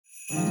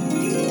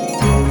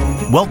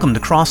Welcome to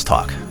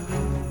Crosstalk,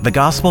 the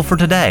gospel for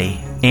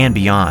today and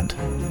beyond.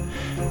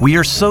 We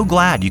are so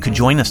glad you could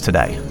join us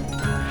today.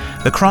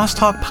 The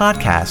Crosstalk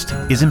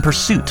podcast is in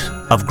pursuit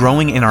of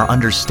growing in our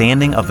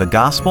understanding of the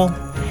gospel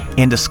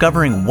and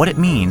discovering what it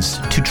means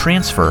to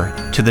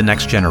transfer to the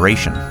next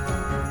generation.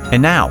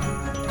 And now,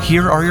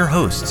 here are your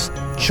hosts,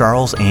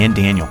 Charles and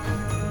Daniel.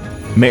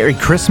 Merry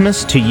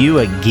Christmas to you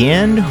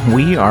again.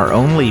 We are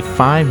only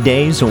 5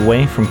 days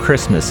away from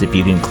Christmas if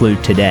you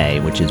include today,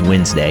 which is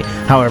Wednesday.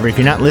 However, if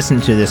you're not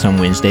listening to this on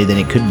Wednesday, then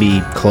it could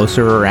be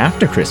closer or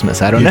after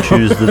Christmas. I don't know. You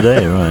choose the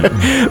day, right?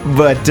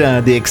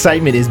 But the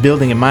excitement is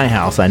building in my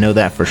house. I know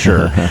that for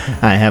sure.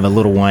 I have a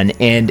little one,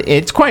 and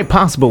it's quite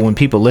possible when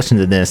people listen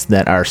to this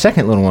that our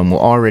second little one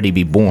will already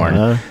be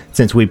born.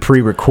 Since we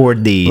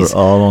pre-record these.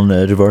 We're all on the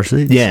edge of our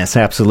seats. Yes,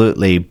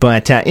 absolutely.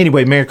 But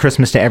anyway, Merry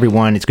Christmas to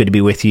everyone. It's good to be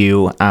with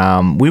you.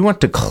 We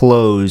want to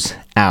close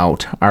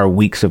out our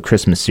Weeks of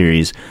Christmas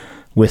series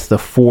with the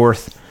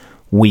fourth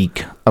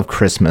week of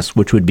Christmas,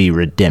 which would be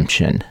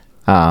redemption.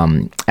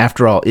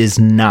 After all, is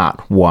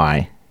not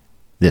why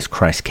this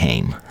Christ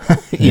came.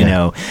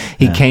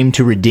 He came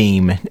to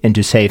redeem and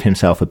to save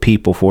himself a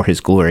people for his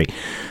glory.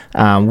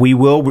 We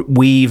will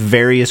weave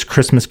various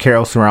Christmas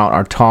carols throughout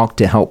our talk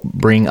to help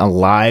bring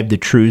alive the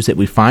truths that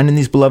we find in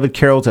these beloved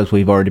carols, as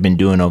we've already been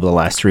doing over the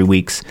last 3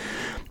 weeks.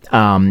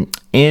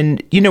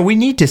 We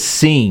need to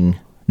sing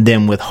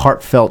them with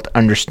heartfelt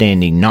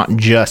understanding, not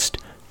just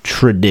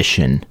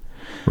tradition.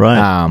 Right.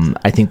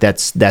 I think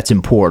that's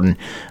important.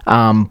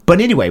 But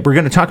anyway, we're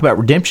going to talk about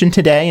redemption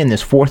today in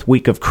this fourth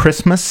week of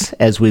Christmas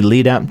as we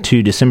lead up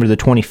to December the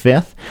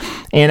 25th.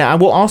 And I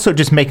will also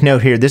just make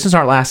note here, this is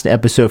our last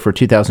episode for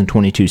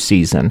 2022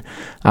 season.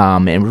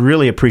 And we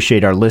really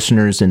appreciate our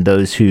listeners and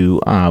those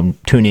who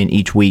tune in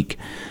each week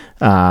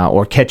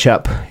or catch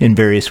up in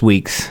various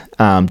weeks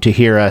to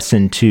hear us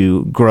and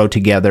to grow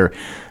together.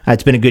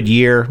 It's been a good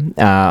year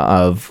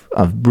of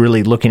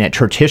really looking at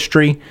church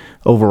history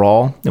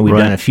overall. And we've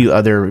done a few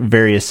other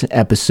various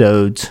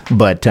episodes,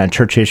 but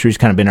church history has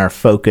kind of been our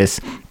focus.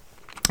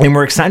 And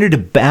we're excited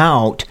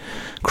about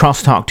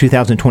Crosstalk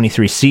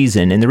 2023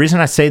 season. And the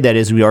reason I say that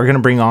is we are going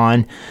to bring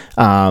on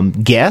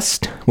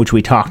guests, which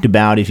we talked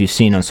about if you've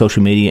seen on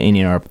social media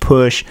in our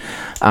push.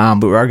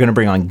 But we are going to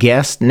bring on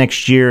guests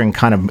next year and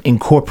kind of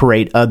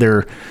incorporate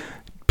other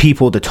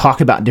people to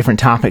talk about different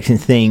topics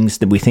and things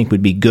that we think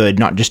would be good,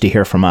 not just to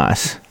hear from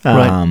us.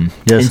 Right.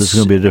 Yes, it's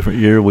going to be a different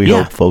year. We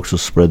hope folks will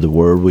spread the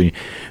word. We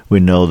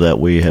know that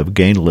we have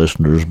gained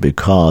listeners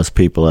because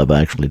people have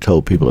actually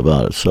told people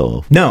about it.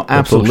 So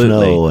absolutely. Folks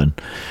know and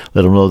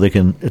let them know they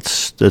can.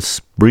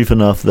 It's brief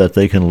enough that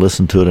they can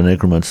listen to it in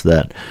increments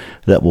that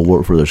will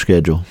work for their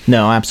schedule.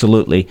 No,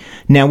 absolutely.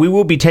 Now we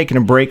will be taking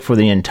a break for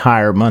the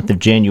entire month of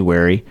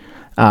January.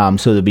 So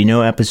there'll be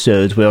no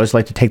episodes. We always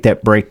like to take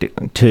that break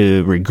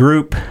to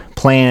regroup,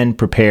 plan,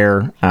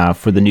 prepare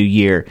for the new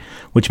year,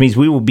 which means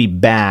we will be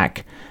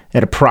back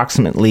at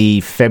approximately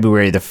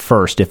February the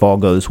 1st, if all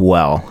goes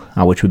well,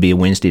 which would be a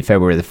Wednesday,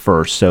 February the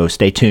 1st. So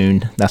stay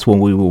tuned. That's when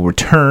we will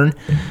return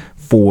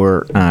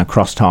for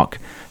Crosstalk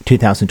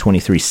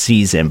 2023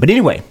 season. But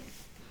anyway,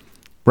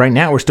 right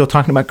now we're still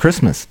talking about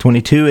Christmas.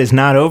 22 is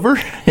not over,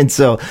 and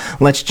so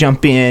let's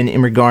jump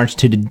in regards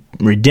to the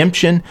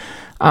redemption.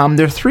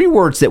 There are 3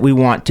 words that we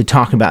want to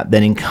talk about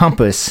that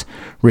encompass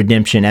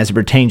redemption as it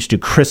pertains to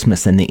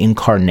Christmas and the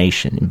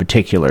incarnation in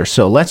particular.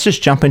 So let's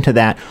just jump into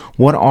that.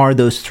 What are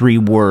those 3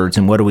 words,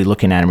 and what are we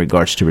looking at in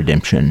regards to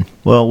redemption?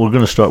 Well, we're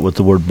going to start with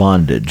the word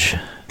bondage,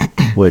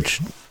 which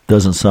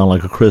doesn't sound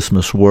like a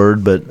Christmas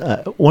word,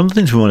 but one of the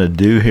things we want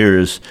to do here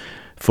is,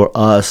 for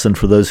us and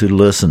for those who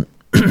listen,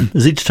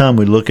 is each time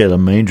we look at a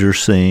manger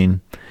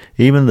scene,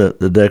 even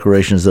the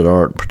decorations that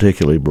aren't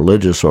particularly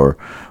religious or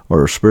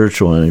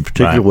spiritual in any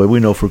particular way. We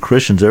know for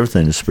Christians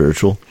everything is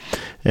spiritual.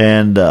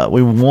 And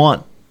we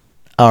want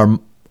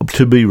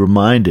to be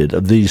reminded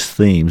of these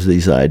themes,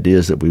 these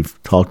ideas that we've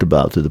talked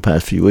about through the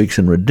past few weeks.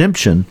 And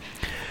redemption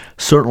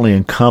certainly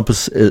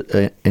encompasses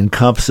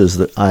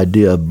the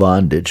idea of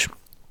bondage.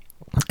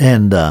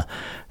 And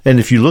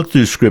if you look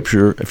through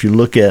Scripture, if you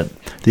look at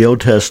the Old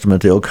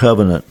Testament, the Old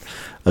Covenant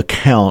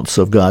accounts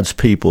of God's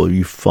people,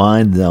 you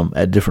find them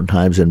at different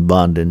times in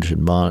bondage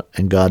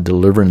and God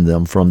delivering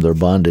them from their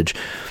bondage.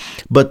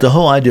 But the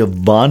whole idea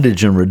of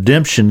bondage and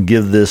redemption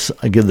give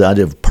the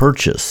idea of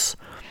purchase.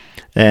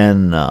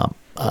 And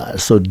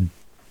so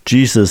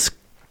Jesus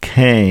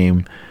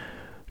came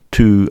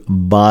to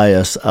buy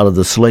us out of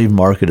the slave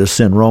market of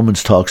sin.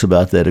 Romans talks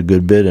about that a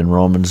good bit in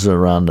Romans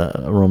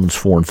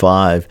 4 and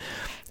 5.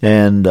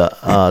 And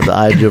the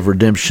idea of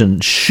redemption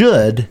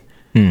should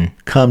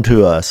come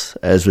to us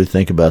as we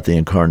think about the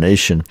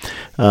incarnation.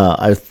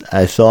 I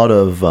thought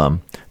of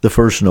the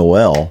first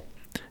Noel,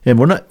 and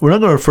we're not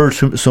going to refer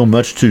so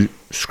much to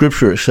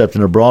Scripture except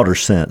in a broader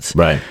sense,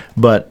 right?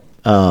 But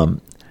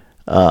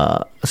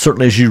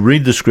certainly, as you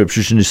read the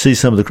Scriptures and you see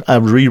some of the,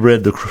 I've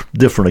reread the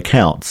different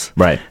accounts,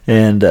 right?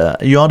 And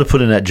you ought to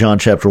put in that John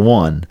chapter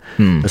 1,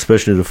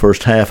 especially the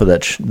first half of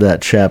that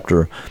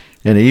chapter,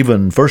 and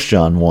even 1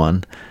 John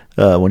 1.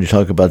 when you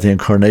talk about the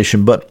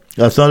incarnation. But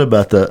I thought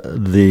about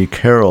the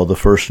carol, the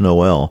first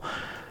Noel,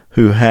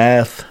 who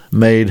hath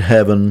made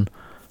heaven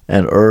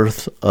and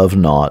earth of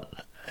naught,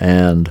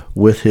 and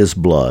with his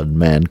blood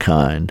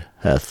mankind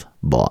hath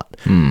bought.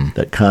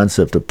 That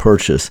concept of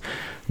purchase.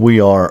 We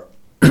are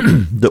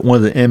one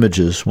of the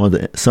images,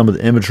 some of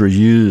the imagery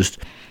used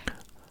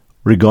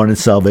regarding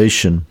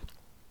salvation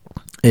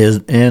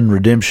and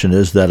redemption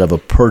is that of a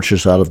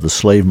purchase out of the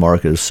slave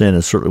market of sin.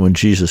 And certainly when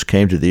Jesus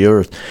came to the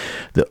earth,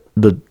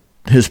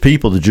 his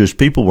people, the Jewish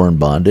people, were in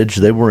bondage.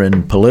 They were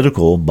in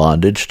political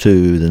bondage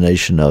to the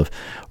nation of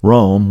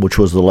Rome, which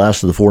was the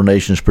last of the four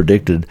nations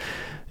predicted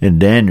in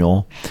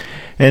Daniel.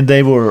 And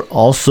they were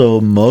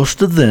also,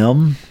 most of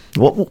them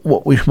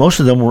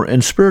were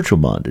in spiritual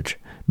bondage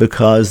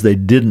because they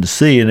didn't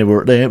see, and they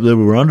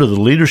were under the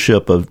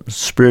leadership of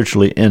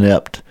spiritually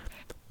inept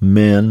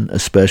men,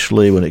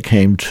 especially when it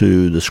came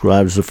to the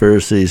scribes, the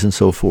Pharisees, and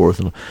so forth.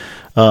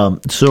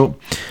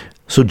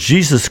 So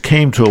Jesus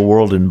came to a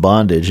world in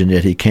bondage, and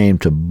yet he came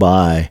to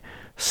buy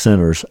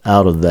sinners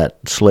out of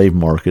that slave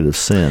market of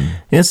sin.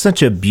 It's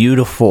such a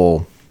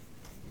beautiful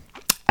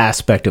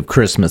aspect of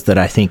Christmas that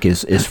I think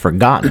is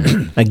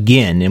forgotten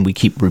again, and we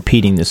keep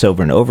repeating this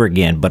over and over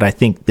again, but I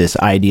think this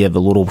idea of a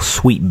little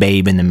sweet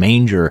babe in the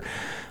manger,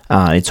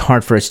 it's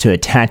hard for us to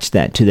attach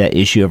that to that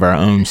issue of our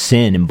own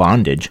sin and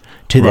bondage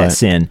to that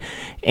sin.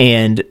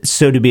 And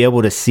so to be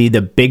able to see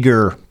the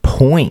bigger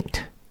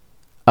point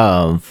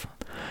of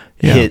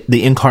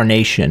the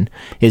incarnation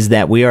is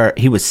that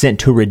he was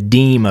sent to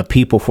redeem a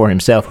people for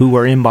himself who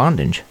were in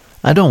bondage.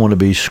 I don't want to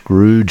be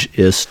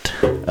Scrooge-ist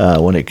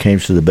when it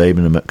comes to the babe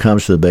in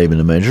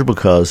the manger,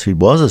 because he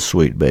was a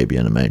sweet baby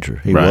in a manger.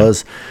 He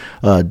was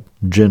a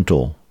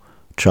gentle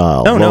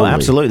child. No,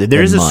 absolutely.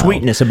 There is a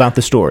sweetness about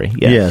the story.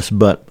 Yes,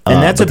 but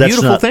and that's a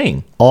beautiful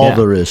thing. All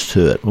there is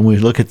to it. When we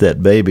look at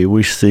that baby,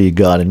 we see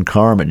God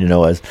incarnate.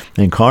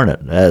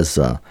 As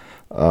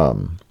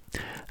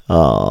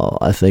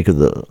I think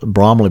of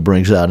Bromley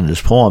brings out in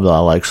his poem that I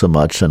like so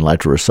much and like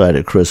to recite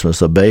at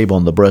Christmas: a babe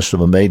on the breast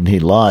of a maiden he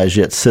lies,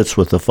 yet sits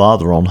with the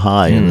Father on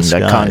high in the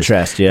skies. That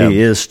contrast, yeah. He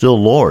is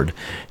still Lord.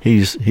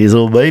 He's a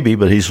little baby,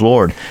 but he's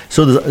Lord.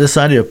 So this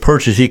idea of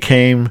purchase, he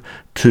came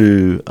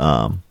to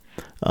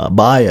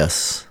buy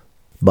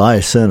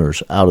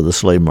sinners out of the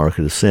slave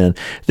market of sin.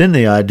 Then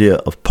the idea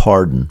of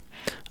pardon.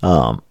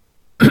 I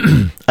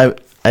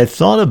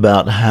thought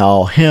about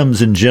how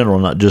hymns in general,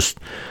 not just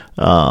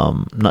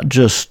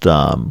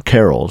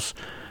carols,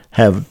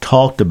 have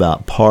talked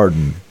about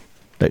pardon,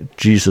 that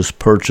Jesus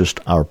purchased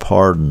our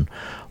pardon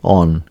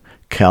on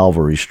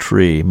Calvary's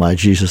tree. My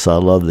Jesus, I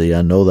love thee,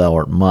 I know thou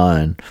art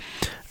mine.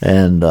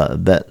 And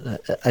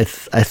I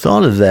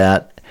thought of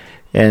that,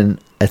 and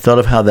I thought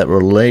of how that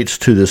relates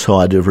to this whole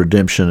idea of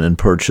redemption and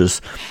purchase,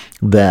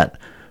 that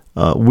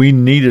we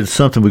needed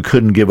something we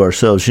couldn't give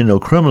ourselves.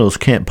 Criminals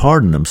can't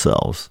pardon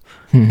themselves.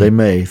 They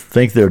may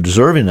think they're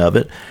deserving of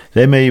it.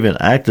 They may even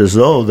act as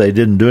though they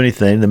didn't do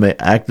anything. They may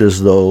act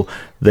as though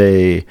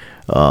they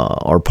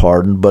are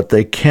pardoned, but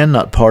they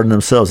cannot pardon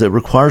themselves. It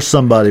requires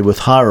somebody with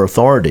higher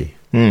authority,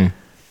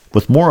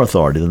 with more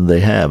authority than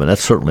they have. And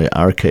that's certainly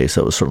our case.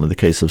 That was certainly the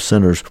case of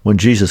sinners. When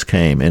Jesus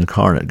came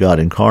incarnate, God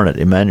incarnate,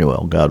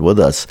 Emmanuel, God with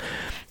us,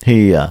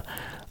 He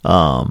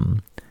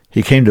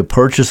came to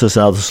purchase us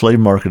out of the slave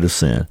market of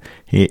sin.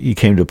 He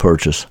came to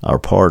purchase our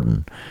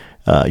pardon.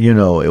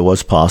 It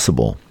was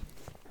possible.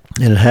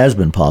 And it has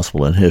been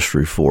possible in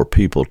history for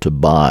people to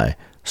buy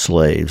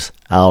slaves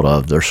out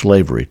of their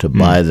slavery, to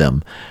buy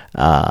them,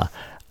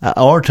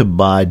 or to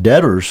buy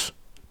debtors,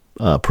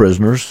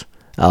 prisoners,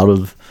 out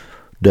of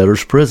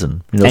debtor's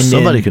prison. And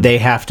somebody they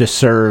have to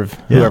serve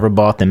whoever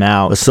bought them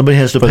out. But somebody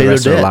has to pay their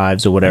debt. Their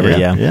lives or whatever.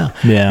 Yeah.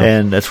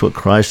 And that's what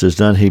Christ has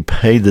done. He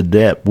paid the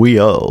debt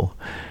we owe.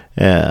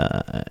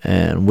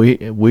 And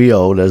we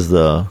owed, as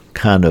the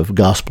kind of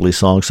gospel-y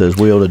song says,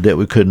 we owed a debt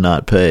we could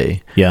not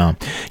pay. Yeah.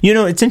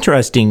 It's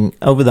interesting,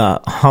 over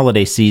the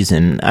holiday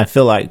season, I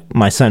feel like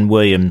my son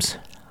William's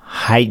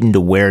heightened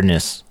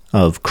awareness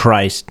of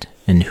Christ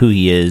and who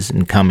he is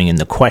and coming, and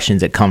the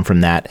questions that come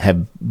from that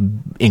have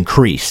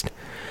increased.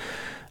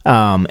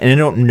 And I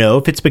don't know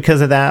if it's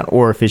because of that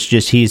or if it's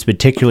just he's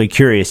particularly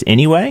curious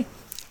anyway.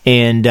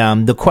 And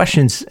the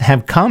questions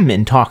have come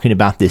in talking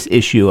about this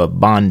issue of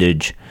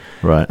bondage.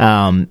 Right.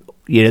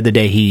 The other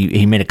day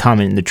he made a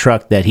comment in the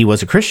truck that he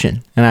was a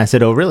Christian. And I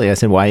said, oh, really? I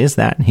said, why is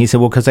that? And he said,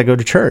 well, because I go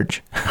to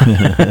church.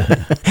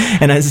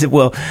 And I said,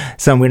 well,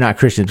 son, we're not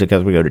Christians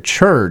because we go to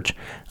church.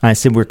 I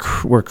said,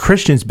 we're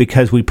Christians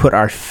because we put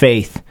our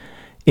faith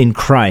in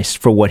Christ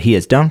for what he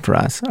has done for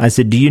us. I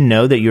said, do you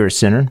know that you're a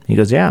sinner? He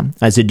goes, yeah.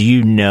 I said, do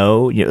you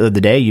know, the other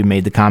day you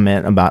made the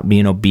comment about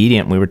being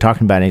obedient. We were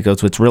talking about it. He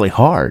goes, well, it's really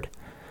hard.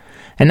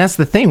 And that's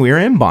the thing. We are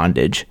in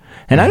bondage.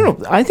 And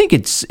I think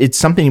it's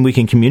something we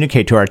can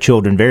communicate to our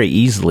children very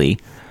easily,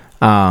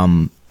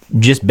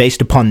 just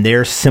based upon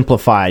their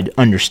simplified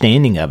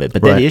understanding of it.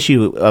 But that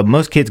issue,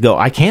 most kids go,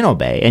 I can't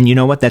obey. And you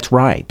know what? That's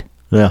right.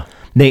 Yeah.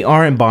 They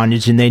are in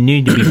bondage and they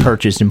need to be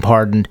purchased and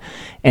pardoned.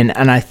 And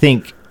I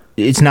think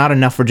it's not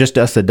enough for just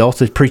us adults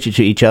to preach it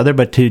to each other,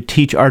 but to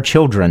teach our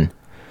children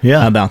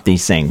about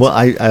these things. Well,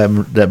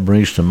 that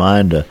brings to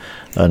mind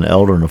an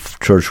elder in a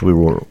church we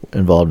were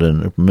involved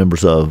in,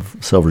 members of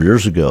several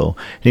years ago.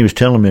 And he was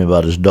telling me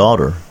about his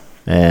daughter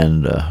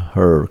and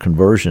her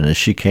conversion. And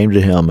she came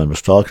to him and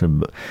was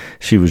talking.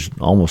 She was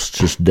almost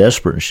just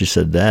desperate. And she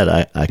said,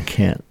 "Dad, I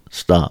can't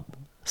stop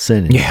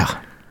sinning." Yeah.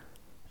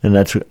 And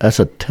that's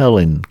a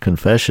telling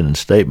confession and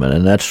statement.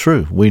 And that's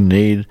true. We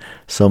need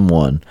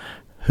someone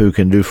who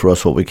can do for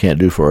us what we can't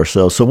do for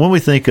ourselves. So when we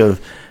think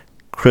of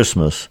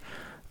Christmas,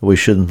 we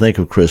shouldn't think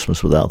of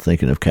Christmas without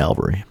thinking of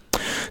Calvary.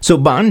 So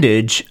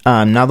bondage,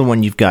 another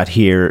one you've got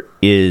here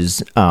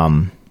is,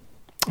 I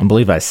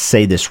believe I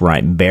say this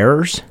right,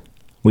 bearers.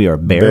 We are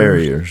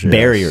bearers. Barriers. Yes.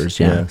 Barriers,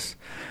 yeah. Yes.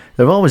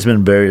 There have always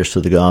been barriers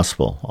to the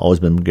gospel, always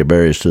been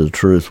barriers to the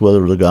truth,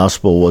 whether the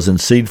gospel was in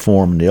seed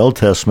form in the Old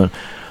Testament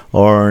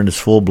or in its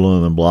full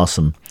bloom and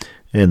blossom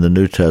in the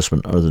New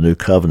Testament or the New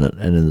Covenant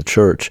and in the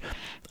church.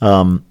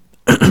 But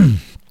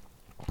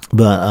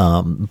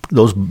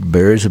those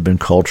barriers have been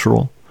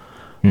cultural.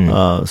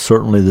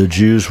 Certainly the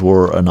Jews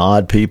were an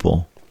odd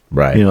people.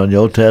 Right. In the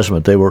Old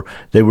Testament, they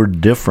were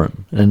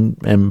different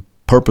and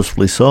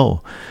purposefully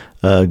so.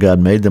 God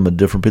made them a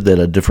different people. They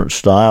had a different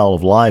style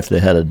of life. They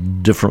had a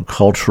different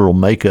cultural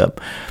makeup.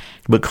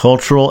 But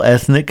cultural,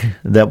 ethnic,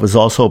 that was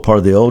also part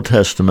of the Old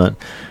Testament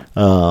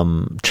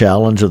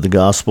challenge of the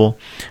gospel.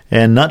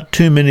 And not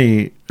too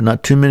many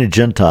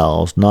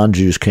Gentiles,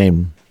 non-Jews,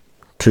 came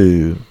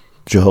to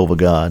Jehovah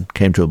God,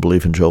 came to a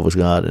belief in Jehovah's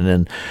God, and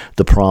then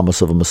the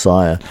promise of a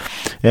Messiah.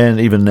 And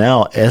even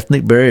now,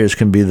 ethnic barriers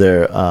can be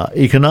there,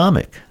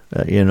 economic.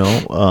 There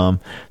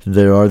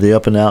are the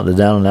up and out, the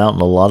down and out,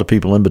 and a lot of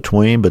people in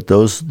between, but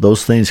those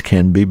things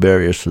can be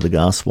barriers to the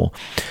gospel.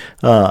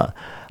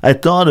 I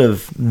thought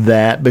of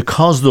that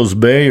because those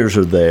barriers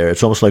are there.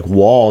 It's almost like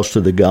walls to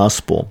the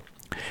gospel.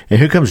 And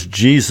here comes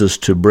Jesus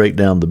to break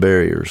down the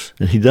barriers.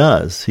 And he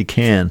does. He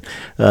can.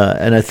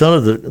 And I thought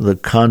of the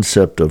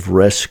concept of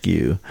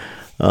rescue.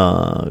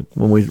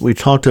 When we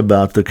talked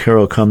about the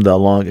carol, "Come Thou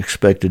Long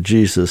Expected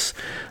Jesus,"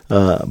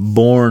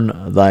 born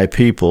thy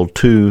people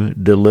to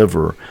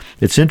deliver.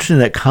 It's interesting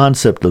that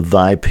concept of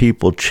thy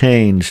people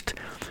changed.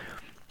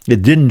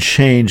 It didn't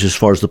change as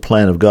far as the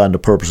plan of God and the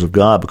purpose of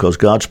God, because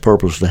God's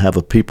purpose was to have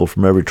a people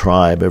from every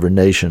tribe, every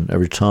nation,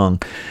 every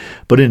tongue.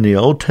 But in the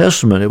Old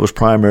Testament, it was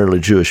primarily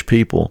Jewish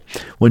people.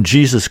 When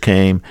Jesus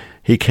came,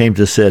 he came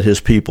to set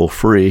his people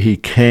free. He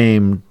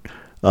came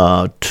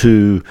as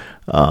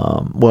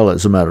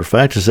a matter of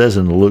fact, it says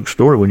in the Luke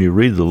story, when you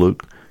read the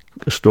Luke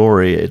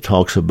story, it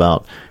talks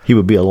about he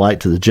would be a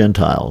light to the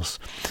Gentiles.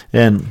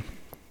 And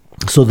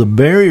so the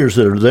barriers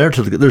that are there,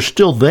 they're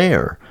still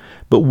there.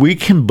 But we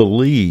can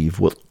believe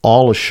with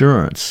all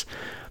assurance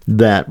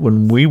that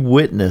when we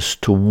witness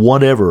to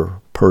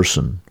whatever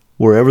person,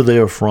 wherever they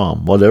are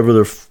from, whatever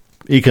their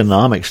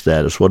economic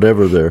status,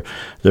 whatever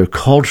their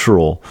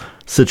cultural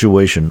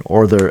situation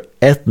or their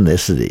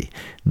ethnicity.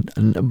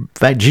 In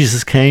fact,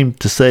 Jesus came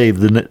to save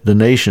the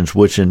nations,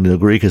 which in the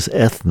Greek is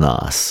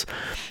ethnos,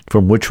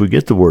 from which we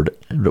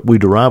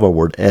derive our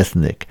word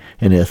ethnic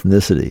and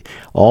ethnicity.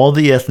 All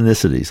the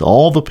ethnicities,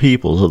 all the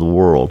peoples of the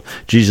world,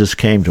 Jesus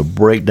came to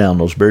break down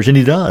those barriers, and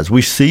he does.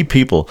 We see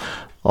people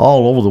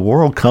all over the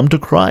world come to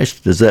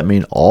Christ. Does that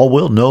mean all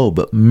will? No,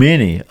 but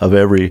many of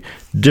every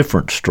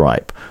different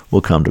stripe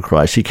will come to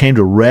Christ. He came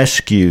to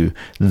rescue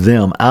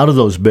them out of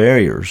those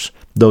barriers,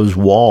 those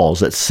walls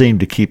that seem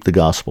to keep the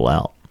gospel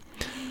out.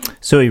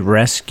 So he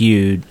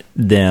rescued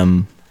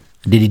them.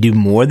 Did he do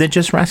more than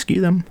just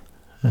rescue them?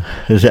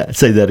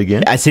 Say that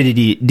again? I said,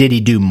 did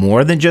he do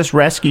more than just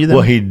rescue them?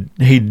 Well, he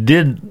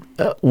did.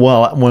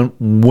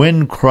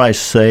 When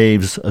Christ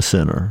saves a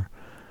sinner,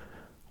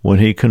 when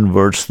he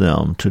converts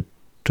them to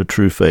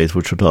true faith,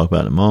 which we'll talk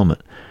about in a moment,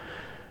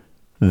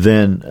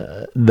 then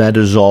that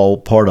is all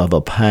part of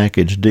a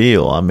package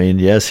deal. I mean,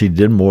 yes, he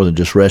did more than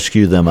just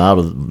rescue them out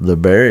of the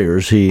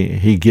barriers.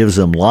 He gives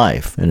them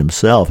life in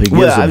himself. That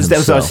was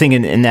what I was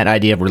thinking in that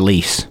idea of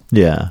release.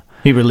 Yeah.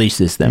 He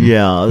releases them.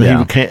 Yeah.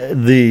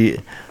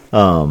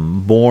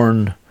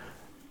 Born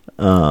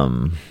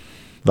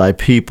thy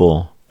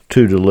people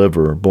to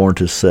deliver, born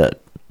to set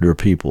your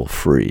people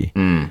free.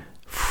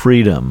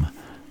 Freedom.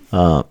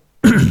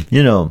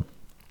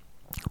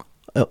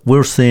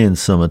 We're seeing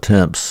some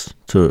attempts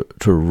to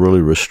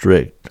really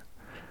restrict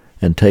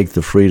and take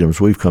the freedoms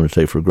we've come to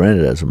take for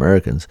granted as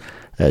Americans,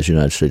 as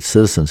United States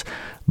citizens.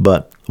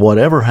 But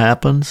whatever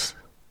happens,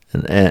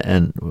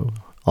 and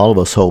all of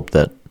us hope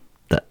that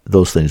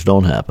those things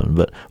don't happen,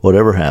 but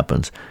whatever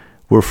happens,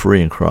 we're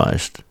free in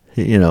Christ.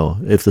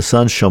 If the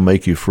Son shall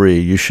make you free,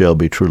 you shall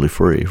be truly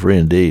free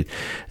indeed.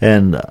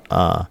 And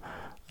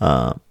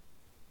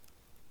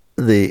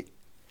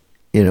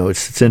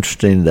it's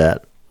interesting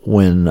that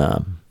when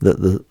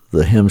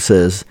the hymn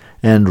says,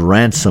 "And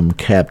ransom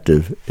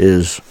captive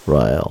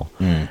Israel,"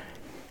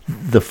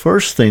 the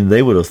first thing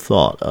they would have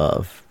thought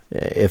of,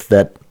 if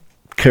that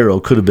carol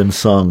could have been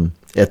sung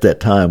at that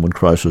time when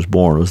Christ was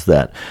born was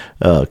that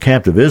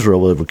captive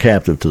Israel, they were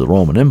captive to the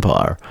Roman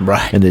Empire.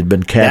 Right. And they'd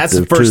been captive.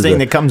 That's the first thing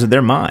that comes to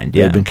their mind.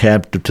 Yeah. They'd been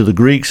captive to the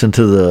Greeks and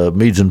to the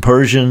Medes and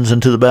Persians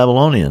and to the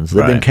Babylonians.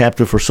 They've been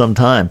captive for some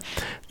time.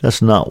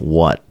 That's not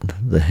what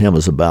the hymn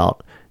is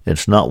about.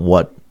 It's not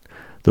what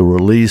the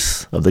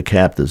release of the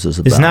captives is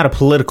about. It's not a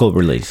political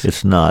release.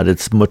 It's not.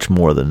 It's much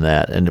more than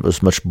that, and it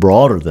was much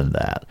broader than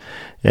that.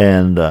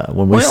 And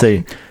when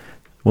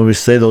we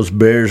say those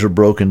barriers are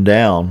broken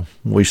down,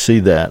 we see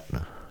that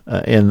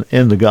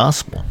in the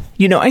gospel.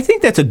 You know, I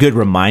think that's a good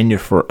reminder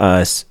for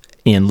us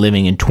in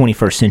living in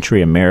 21st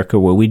century America,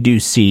 where we do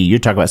see, you're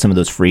talking about some of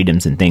those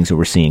freedoms and things that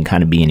we're seeing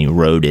kind of being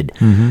eroded,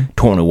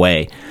 torn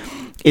away,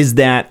 is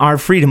that our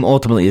freedom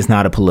ultimately is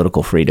not a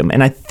political freedom.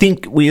 And I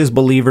think we as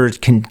believers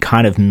can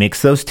kind of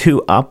mix those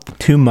two up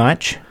too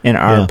much in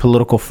our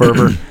political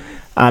fervor.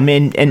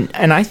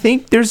 And I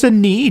think there's a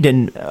need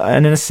and a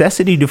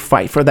necessity to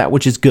fight for that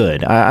which is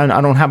good.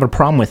 I don't have a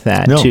problem with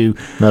that. No,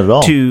 not at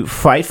all. To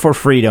fight for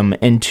freedom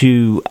and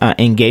to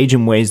engage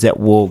in ways that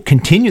will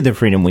continue the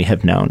freedom we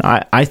have known.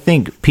 I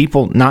think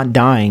people not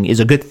dying is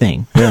a good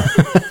thing. Yeah.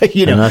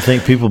 You know? And I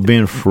think people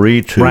being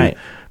free to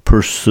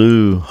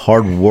pursue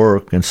hard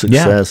work and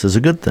success is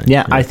a good thing.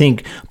 Yeah, I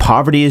think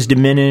poverty is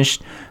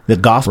diminished. The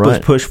gospel is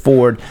pushed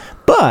forward.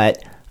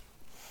 But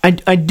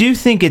I do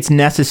think it's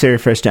necessary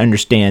for us to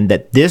understand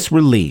that this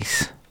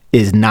release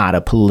is not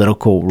a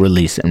political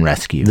release and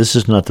rescue. This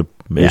is not the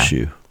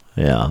issue.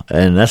 Yeah,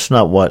 and that's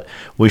not what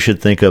we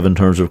should think of in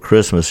terms of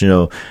Christmas. You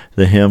know,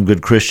 the hymn,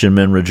 Good Christian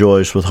Men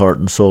Rejoice with Heart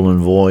and Soul and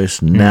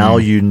Voice. Now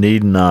you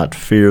need not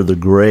fear the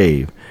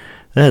grave.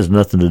 That has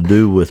nothing to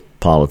do with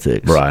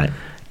politics. Right.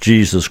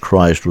 Jesus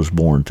Christ was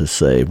born to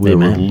save. We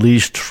were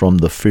released from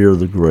the fear of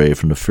the grave,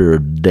 from the fear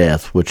of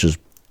death, which has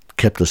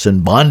kept us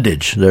in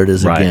bondage. There it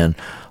is again,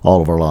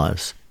 all of our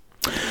lives.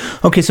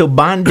 Okay, so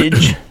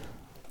bondage,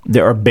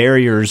 there are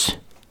barriers,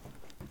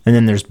 and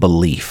then there's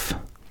belief.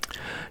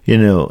 You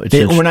know,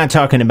 we're not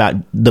talking about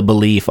the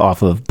belief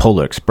off of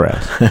Polar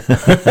Express.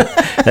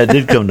 That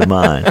did come to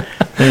mind. I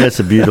think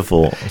that's a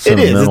beautiful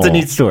sentimental. It is. It's a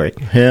neat story.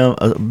 Yeah,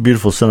 a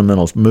beautiful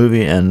sentimental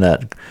movie, and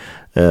that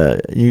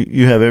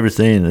you have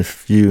everything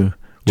if you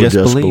would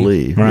just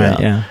believe. Right,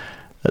 yeah.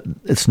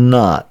 It's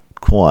not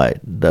quite.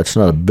 That's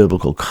not a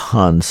biblical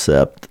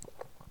concept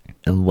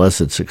unless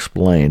it's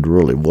explained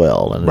really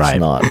well, and it's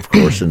not, of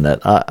course. In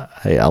that,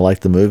 I like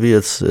the movie.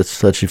 It's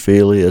touchy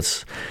feely.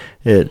 It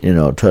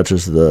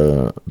touches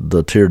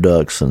the tear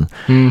ducts, and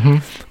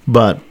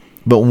but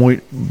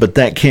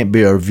that can't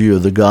be our view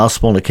of the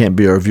gospel, and it can't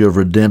be our view of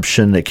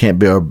redemption. It can't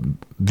be our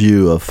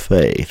view of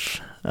faith.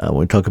 When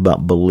we talk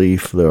about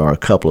belief, there are a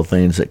couple of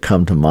things that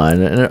come to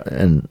mind,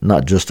 and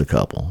not just a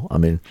couple. I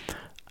mean,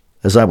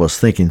 as I was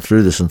thinking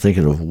through this and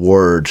thinking of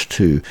words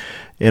to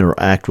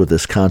interact with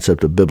this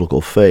concept of biblical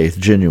faith,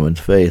 genuine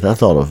faith, I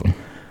thought of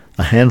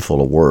a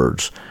handful of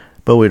words,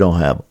 but we don't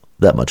have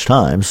that much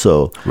time,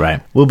 so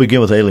we'll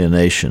begin with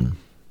alienation.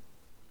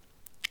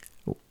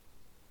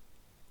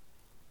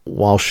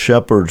 While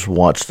shepherds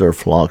watch their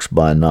flocks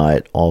by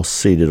night, all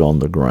seated on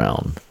the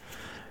ground.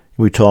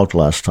 We talked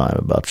last time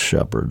about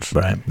shepherds.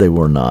 They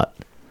were not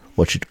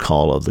what you'd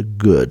call of the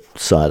good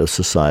side of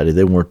society.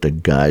 They weren't the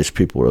guys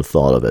people would have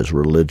thought of as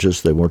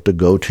religious. They weren't the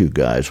go-to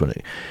guys.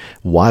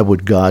 Why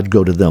would God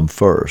go to them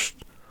first?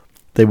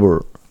 They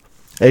were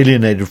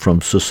alienated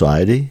from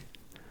society.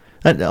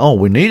 And,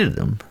 we needed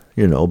them,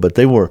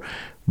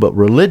 but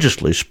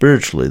religiously,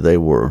 spiritually, they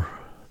were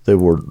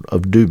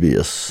of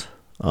dubious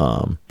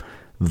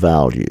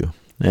value.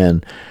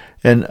 And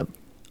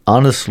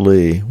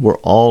honestly, we're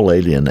all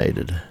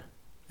alienated.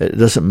 It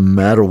doesn't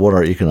matter what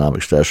our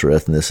economic status or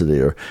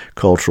ethnicity or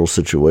cultural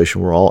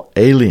situation. We're all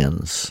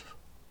aliens.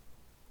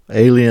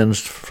 Aliens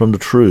from the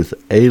truth.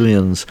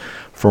 Aliens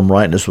from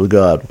rightness with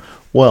God.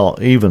 Well,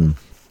 even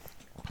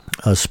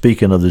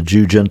speaking of the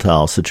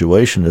Jew-Gentile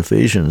situation in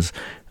Ephesians,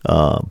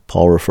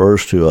 Paul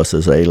refers to us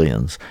as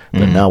aliens.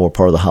 But now we're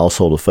part of the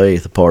household of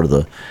faith, part of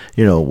the,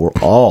 we're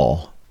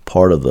all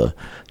part of the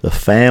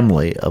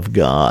family of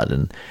God.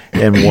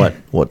 And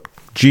what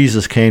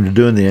Jesus came to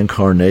do in the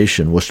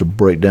incarnation was to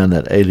break down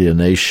that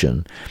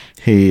alienation.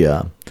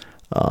 The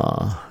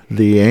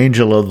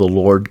angel of the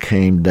Lord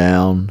came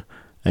down,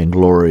 and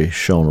glory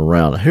shone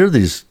around. Here are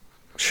these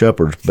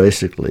shepherds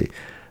basically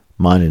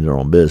minding their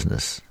own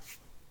business.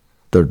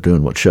 They're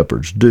doing what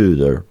shepherds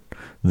do.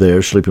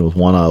 They're sleeping with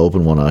one eye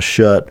open, one eye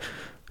shut,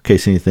 in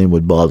case anything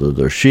would bother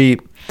their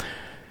sheep.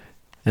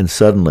 And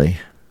suddenly,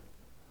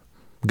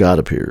 God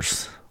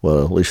appears.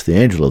 Well, at least the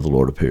angel of the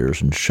Lord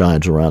appears and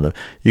shines around them.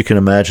 You can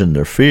imagine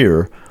their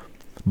fear,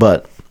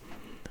 but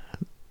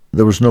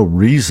there was no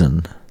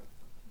reason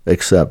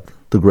except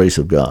the grace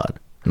of God.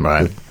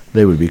 Right.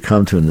 They would be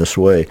come to in this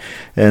way.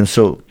 And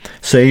so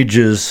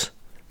sages,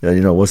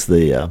 what's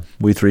the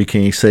We Three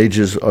Kings?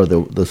 Sages are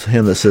the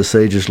hymn that says,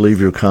 sages,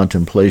 leave your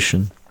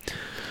contemplation.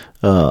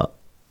 Well,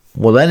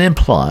 that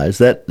implies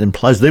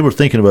they were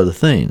thinking of other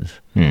things.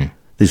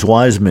 these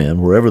wise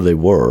men, wherever they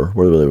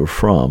were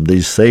from,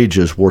 these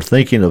sages were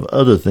thinking of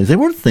other things. They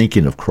weren't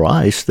thinking of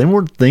Christ. They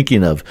weren't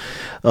thinking of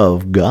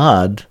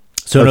God.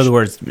 So in other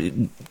words,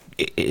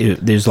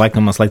 there's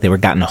almost like they were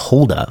gotten a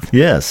hold of.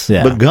 Yes,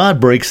 Yeah. but God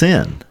breaks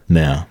in.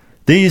 Yeah.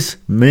 These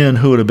men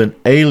who would have been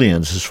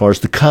aliens as far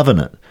as the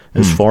covenant,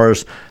 as far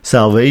as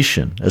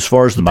salvation, as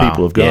far as the Wow.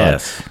 people of God,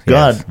 Yes.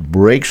 God Yes.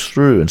 breaks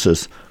through and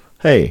says,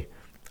 "Hey,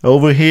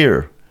 over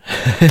here."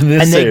 in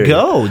this And they area.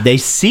 go, they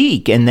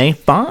seek, and they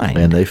find.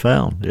 And they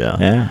found, yeah.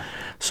 Yeah.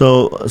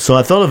 So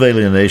I thought of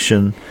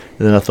alienation,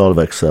 and then I thought of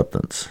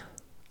acceptance,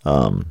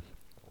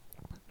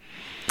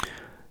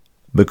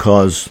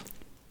 because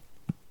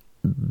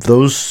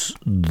those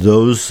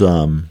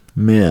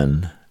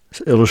men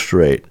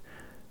illustrate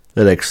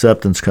that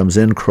acceptance comes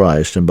in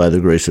Christ and by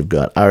the grace of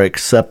God. Our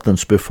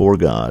acceptance before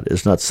God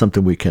is not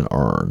something we can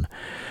earn.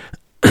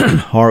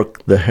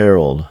 Hark the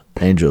herald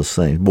angels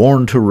sing,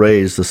 born to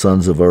raise the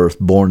sons of earth,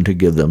 born to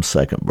give them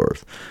second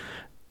birth.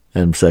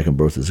 And second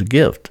birth is a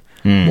gift.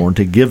 Born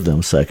to give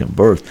them second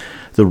birth.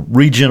 The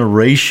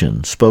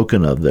regeneration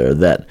spoken of there,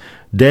 that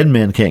dead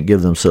men can't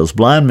give themselves,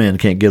 blind men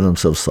can't give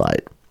themselves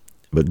sight.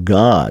 But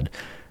God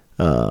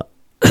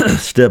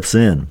steps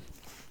in.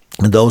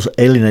 And those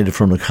alienated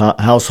from the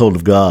household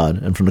of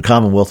God and from the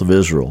commonwealth of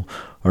Israel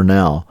are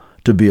now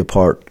to be a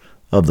part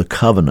of the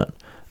covenant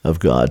of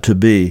God, to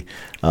be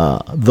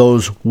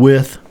those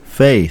with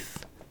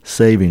faith,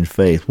 saving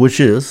faith, which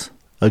is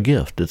a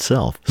gift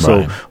itself. Right.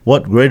 So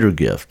what greater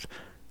gift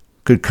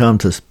could come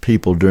to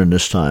people during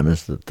this time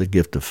is the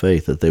gift of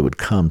faith, that they would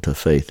come to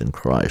faith in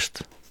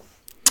Christ.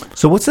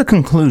 So what's the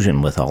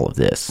conclusion with all of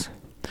this?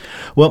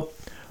 Well,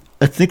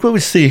 I think what we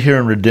see here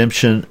in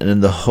redemption and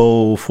in the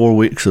whole 4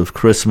 weeks of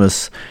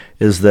Christmas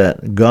is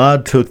that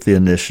God took the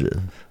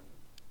initiative.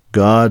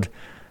 God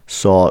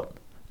sought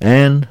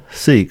and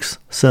seeks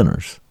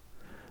sinners.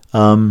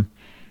 And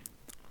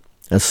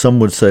some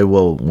would say,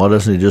 well, why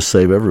doesn't he just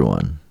save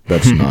everyone?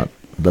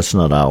 That's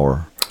not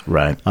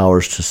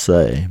ours to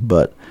say.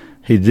 But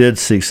he did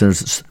seek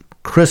sinners.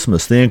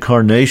 Christmas, the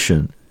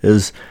incarnation,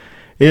 is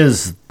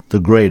the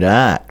great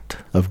act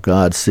of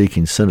God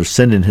seeking sinners,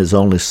 sending his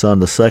only Son,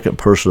 the second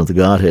person of the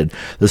Godhead,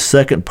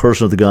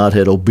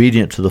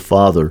 obedient to the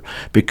Father,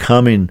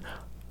 becoming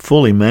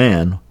fully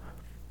man,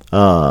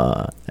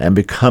 and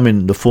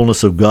becoming the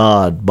fullness of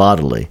God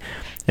bodily.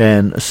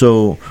 And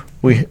so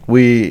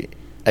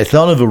I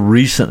thought of a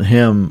recent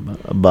hymn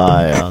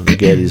by the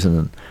Gettys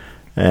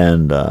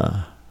and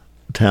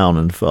Town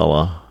and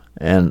Fella,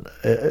 and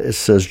it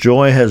says,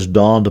 "Joy has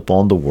dawned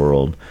upon the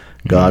world,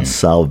 God's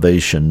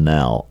salvation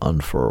now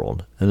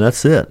unfurled." And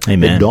that's it.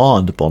 Amen. It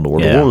dawned upon the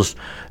world. Yeah. The world was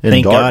in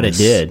Thank darkness.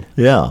 God it did.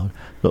 Yeah.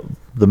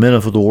 The men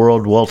of the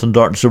world dwelt in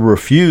darkness. There were a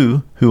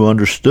few who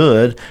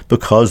understood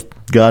because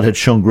God had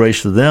shown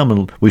grace to them.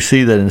 And we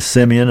see that in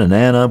Simeon and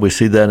Anna. We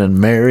see that in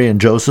Mary and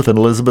Joseph and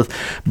Elizabeth.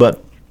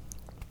 But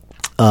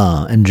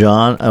and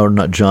John, or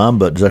not John,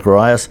 but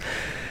Zacharias.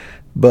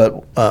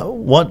 But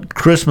what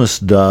Christmas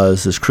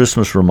does is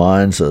Christmas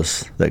reminds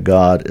us that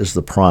God is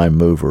the prime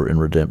mover in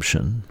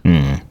redemption.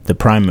 The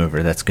prime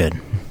mover, that's good.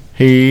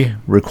 He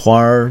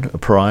required a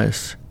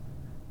price.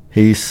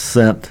 He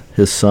sent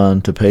his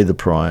Son to pay the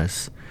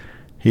price.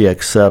 He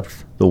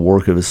accepted the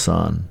work of his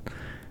Son.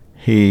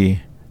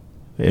 He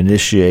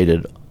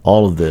initiated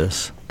all of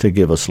this to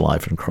give us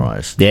life in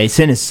Christ. Yeah, he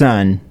sent his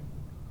Son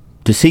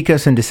to seek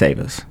us and to save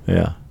us.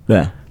 Yeah.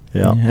 Yeah.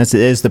 Yeah.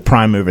 That's the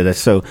prime mover. That's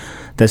so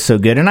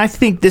good. And I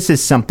think this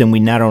is something we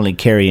not only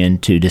carry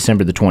into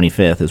December the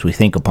 25th as we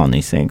think upon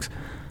these things,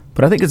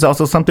 but I think it's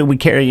also something we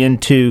carry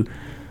into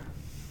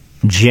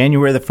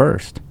January the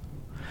 1st.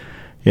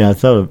 Yeah, I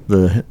thought of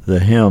the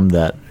hymn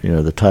that,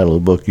 the title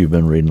of the book you've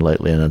been reading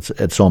lately, and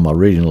it's on my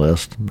reading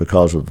list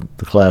because of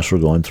the class we're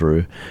going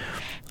through.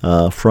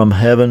 From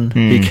heaven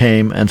he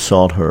came and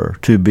sought her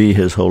to be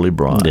his holy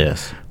bride.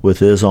 Yes. With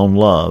his own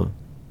love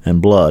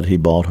and blood he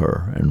bought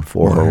her, and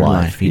for her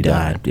life he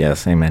died.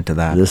 Yes, amen to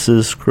that. This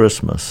is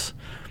Christmas.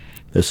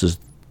 This is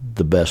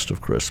the best of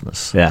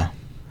Christmas. Yeah.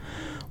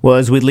 Well,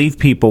 as we leave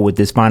people with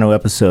this final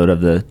episode of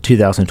the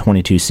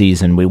 2022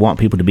 season, we want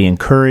people to be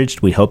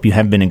encouraged. We hope you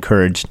have been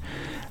encouraged.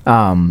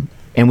 And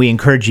we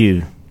encourage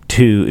you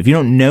to, if you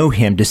don't know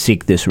him, to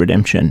seek this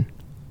redemption,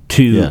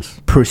 to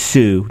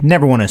pursue.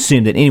 Never want to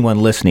assume that anyone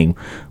listening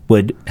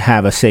would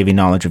have a saving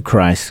knowledge of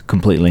Christ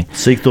completely.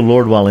 Seek the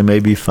Lord while he may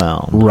be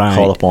found. Right.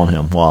 Call upon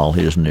him while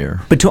he is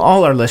near. But to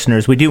all our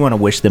listeners, we do want to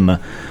wish them a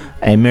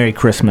Merry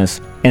Christmas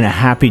and a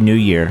Happy New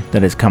Year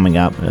that is coming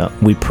up. Yeah.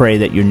 We pray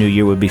that your new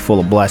year would be full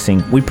of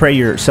blessing. We pray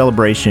your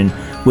celebration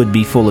would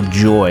be full of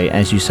joy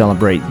as you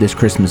celebrate this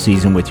Christmas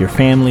season with your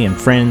family and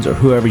friends or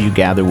whoever you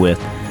gather with.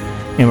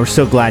 And we're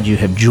so glad you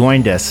have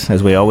joined us,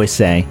 as we always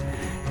say,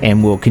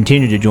 and will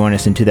continue to join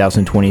us in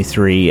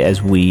 2023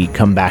 as we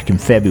come back in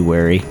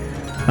February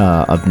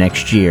of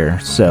next year.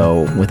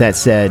 So with that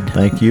said,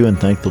 Thank you and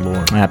thank the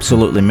Lord.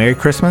 absolutely Merry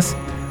Christmas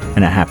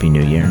and a Happy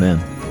New Year. Amen.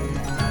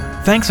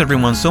 Thanks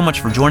everyone so much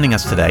for joining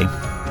us today.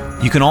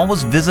 You can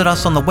always visit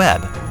us on the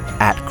web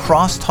at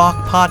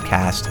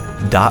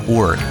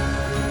crosstalkpodcast.org.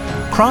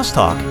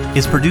 Crosstalk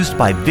is produced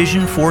by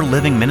Vision for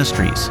Living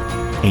Ministries,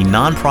 a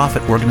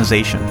nonprofit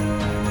organization.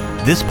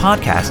 This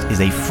podcast is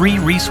a free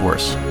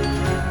resource,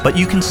 but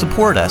you can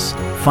support us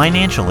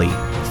financially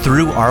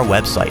through our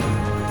website.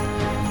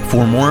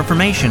 For more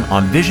information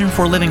on Vision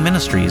for Living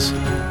Ministries,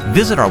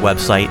 visit our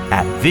website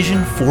at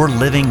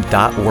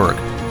visionforliving.org,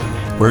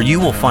 where you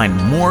will find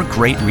more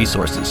great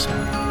resources.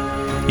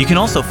 You can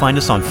also find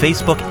us on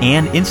Facebook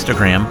and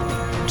Instagram.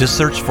 Just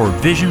search for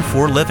Vision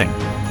for Living,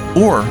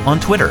 or on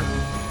Twitter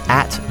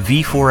at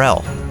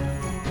V4L.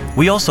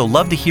 We also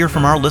love to hear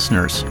from our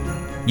listeners.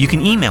 You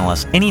can email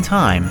us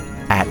anytime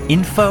at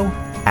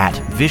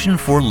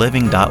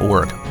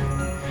info@visionforliving.org.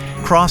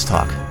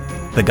 Crosstalk,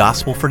 the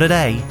gospel for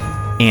today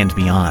and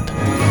beyond.